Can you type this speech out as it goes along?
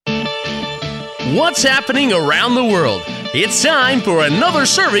What's happening around the world? It's time for another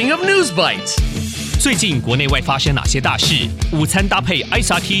serving of News Bites. 最近国内外发生哪些大事？午餐搭配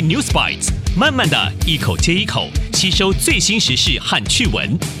ICT News Bites， 慢慢的一口接一口吸收最新时事和趣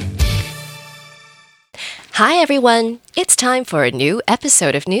闻。Hi everyone, it's time for a new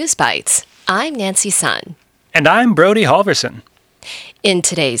episode of News Bites. I'm Nancy Sun. And I'm Brody Halverson. In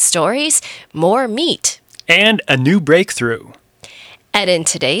today's stories, more meat. And a new breakthrough. And in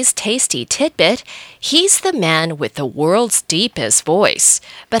today's tasty tidbit, he's the man with the world's deepest voice.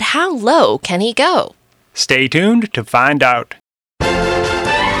 But how low can he go? Stay tuned to find out.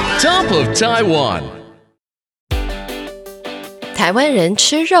 Top of Taiwan. 台湾人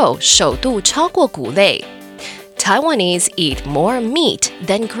吃肉首度超过谷类。Taiwanese eat more meat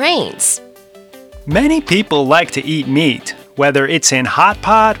than grains. Many people like to eat meat, whether it's in hot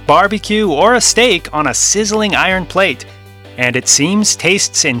pot, barbecue, or a steak on a sizzling iron plate. And it seems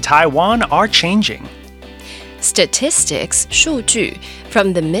tastes in Taiwan are changing. Statistics 数据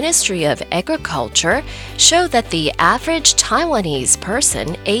from the Ministry of Agriculture show that the average Taiwanese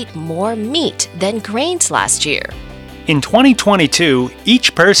person ate more meat than grains last year. In 2022,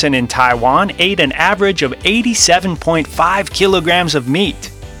 each person in Taiwan ate an average of 87.5 kilograms of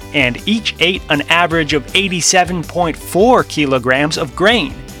meat, and each ate an average of 87.4 kilograms of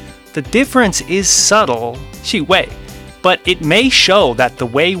grain. The difference is subtle, 细微, but it may show that the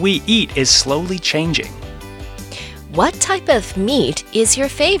way we eat is slowly changing. What type of meat is your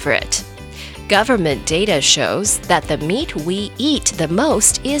favorite? Government data shows that the meat we eat the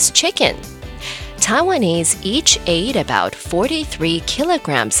most is chicken. Taiwanese each ate about 43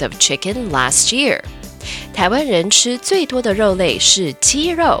 kilograms of chicken last year. 台湾人吃最多的肉类是鸡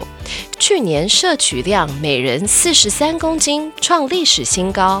肉，去年摄取量每人43公斤，创历史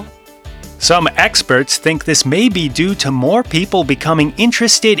新高。Some experts think this may be due to more people becoming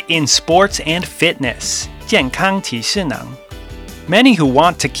interested in sports and fitness. 健康体适能. Many who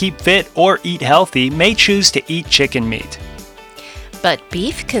want to keep fit or eat healthy may choose to eat chicken meat. But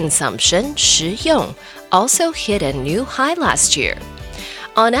beef consumption, 食用, also hit a new high last year.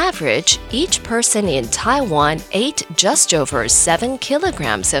 On average, each person in Taiwan ate just over 7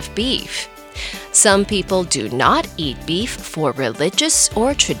 kilograms of beef. Some people do not eat beef for religious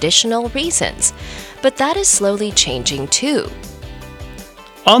or traditional reasons, but that is slowly changing too.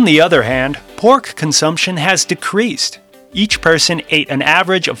 On the other hand, pork consumption has decreased. Each person ate an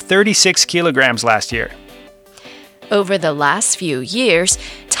average of 36 kilograms last year. Over the last few years,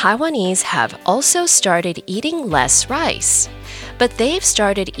 Taiwanese have also started eating less rice. But they've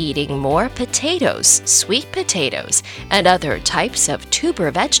started eating more potatoes, sweet potatoes, and other types of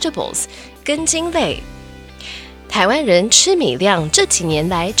tuber vegetables, 根茎类。台湾人吃米量这几年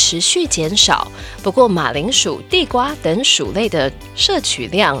来持续减少，不过马铃薯、地瓜等薯类的摄取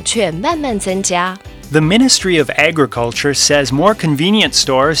量却慢慢增加。The Ministry of Agriculture says more convenience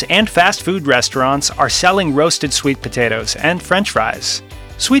stores and fast food restaurants are selling roasted sweet potatoes and French fries.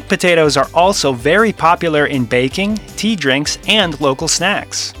 Sweet potatoes are also very popular in baking, tea drinks, and local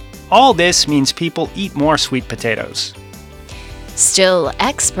snacks. All this means people eat more sweet potatoes. Still,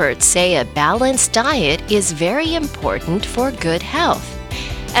 experts say a balanced diet is very important for good health.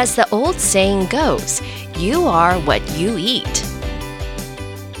 As the old saying goes, you are what you eat.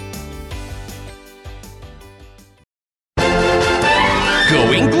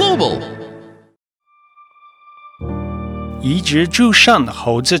 Going global. 移植注射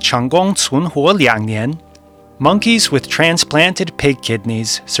猴子成功存活2年. Monkeys with transplanted pig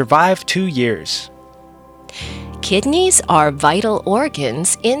kidneys survive 2 years. Kidneys are vital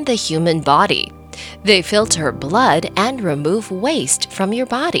organs in the human body. They filter blood and remove waste from your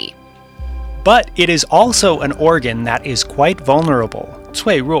body. But it is also an organ that is quite vulnerable,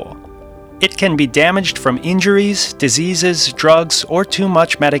 脆弱. It can be damaged from injuries, diseases, drugs, or too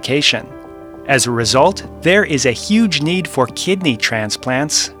much medication. As a result, there is a huge need for kidney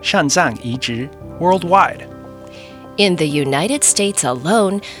transplants, 肾脏移植, worldwide. In the United States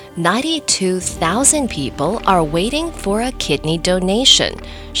alone, 92,000 people are waiting for a kidney donation,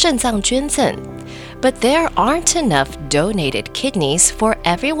 肾脏捐赠. But there aren't enough donated kidneys for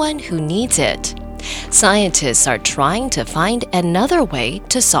everyone who needs it. Scientists are trying to find another way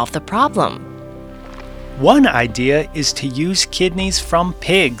to solve the problem. One idea is to use kidneys from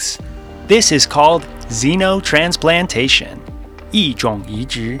pigs. This is called xenotransplantation, 异种移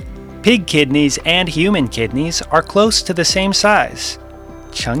植. Pig kidneys and human kidneys are close to the same size.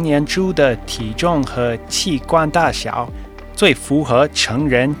 成年猪的体重和器官大小最符合成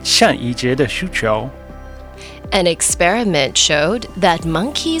人肾移植的需求. An experiment showed that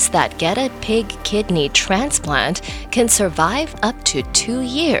monkeys that get a pig kidney transplant can survive up to 2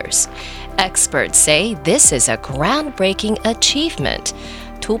 years. Experts say this is a groundbreaking achievement,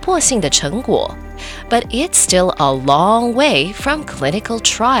 突破性的成果. But it's still a long way from clinical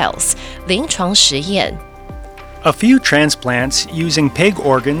trials, 临床实验. A few transplants using pig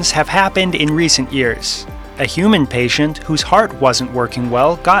organs have happened in recent years. A human patient whose heart wasn't working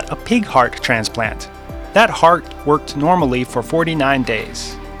well got a pig heart transplant. That heart worked normally for 49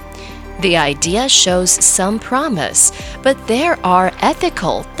 days. The idea shows some promise, but there are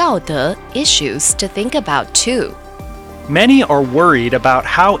ethical 道德 issues to think about too. Many are worried about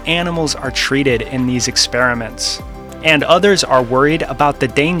how animals are treated in these experiments, and others are worried about the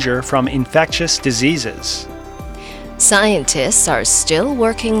danger from infectious diseases. Scientists are still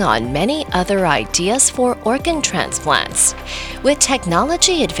working on many other ideas for organ transplants. With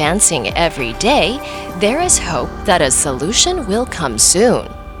technology advancing every day, there is hope that a solution will come soon.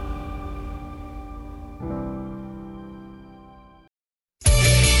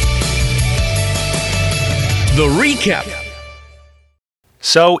 The recap.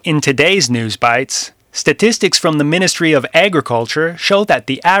 So, in today's News Bites, statistics from the Ministry of Agriculture show that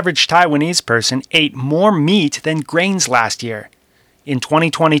the average Taiwanese person ate more meat than grains last year. In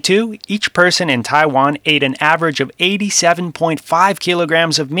 2022, each person in Taiwan ate an average of 87.5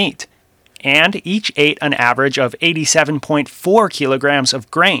 kilograms of meat, and each ate an average of 87.4 kilograms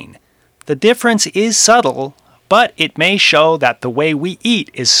of grain. The difference is subtle, but it may show that the way we eat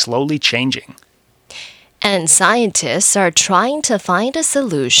is slowly changing. And scientists are trying to find a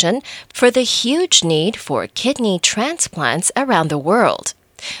solution for the huge need for kidney transplants around the world.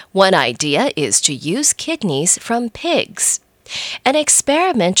 One idea is to use kidneys from pigs. An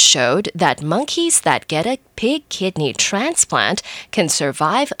experiment showed that monkeys that get a pig kidney transplant can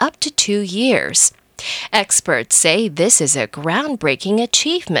survive up to 2 years. Experts say this is a groundbreaking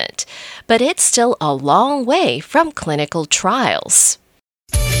achievement, but it's still a long way from clinical trials.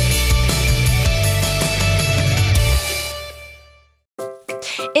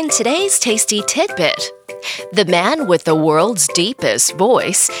 In today's tasty tidbit, the man with the world's deepest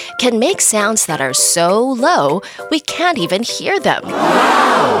voice can make sounds that are so low we can't even hear them.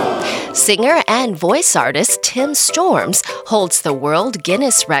 Singer and voice artist Tim Storms holds the World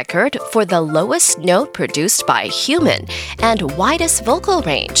Guinness record for the lowest note produced by a human and widest vocal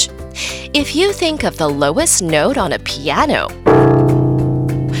range. If you think of the lowest note on a piano,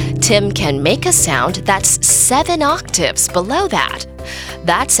 Tim can make a sound that's 7 octaves below that.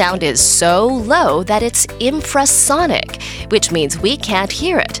 That sound is so low that it's infrasonic, which means we can't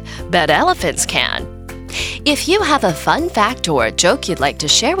hear it, but elephants can. If you have a fun fact or a joke you'd like to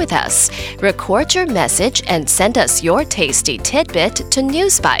share with us, record your message and send us your tasty tidbit to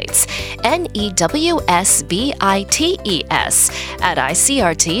Newsbites, NEWSBITES, at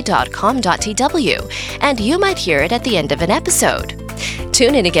icrt.com.tw, and you might hear it at the end of an episode.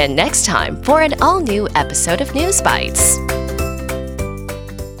 Tune in again next time for an all-new episode of Newsbites.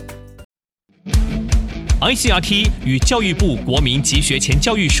 ICRT 与教育部国民及学前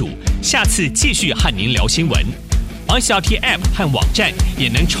教育署下次继续和您聊新闻。ICRT App 和网站也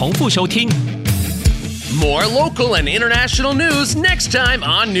能重复收听。More local and international news next time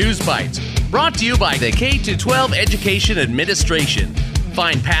on News Bites. Brought to you by the K-12 Education Administration.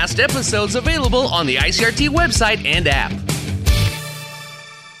 Find past episodes available on the ICRT website and app.